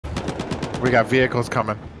We got vehicles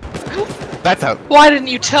coming. That's out. Why didn't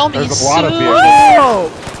you tell me? There's a lot of vehicles. Whoa!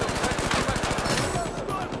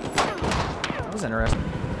 That was interesting.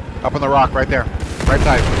 Up on the rock, right there. Right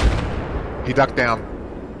side. He ducked down.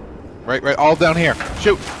 Right, all down here.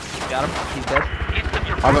 Shoot. Got him. He's dead.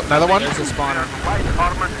 Another one? There's a spawner.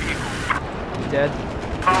 He's dead.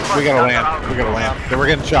 We gotta land. We gotta land. We're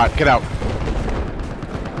getting shot. Get out.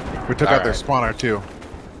 We took out their spawner too.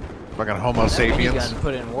 Fucking Homo sapiens. He's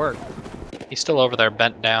put in work. He's still over there,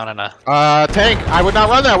 bent down in a. Tank. I would not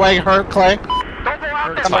run that way. Hurt Clay.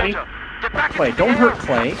 Somebody. Clay, don't hurt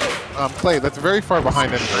Clay. Clay, that's very far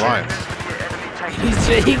behind enemy lines.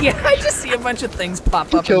 I just see a bunch of things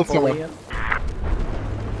pop up killed and bully someone. him.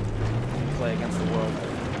 Play against the world.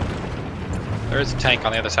 There is a tank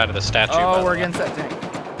on the other side of the statue. Oh, we're against that tank.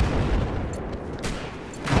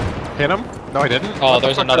 Hit him? No, I didn't. Oh, What the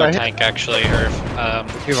there's fuck another did I hit? tank actually. Or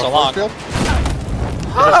He's so on long. force This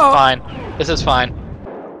field? is fine. This is fine.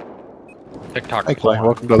 TikTok. Hey Clay,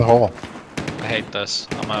 welcome to the hole. I hate this.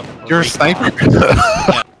 I'm a. You're a sniper.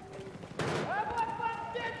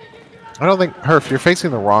 I don't think, Herf, you're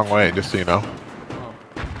facing the wrong way, just so you know.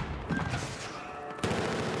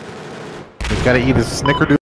 He's gotta eat his snickerdoodle.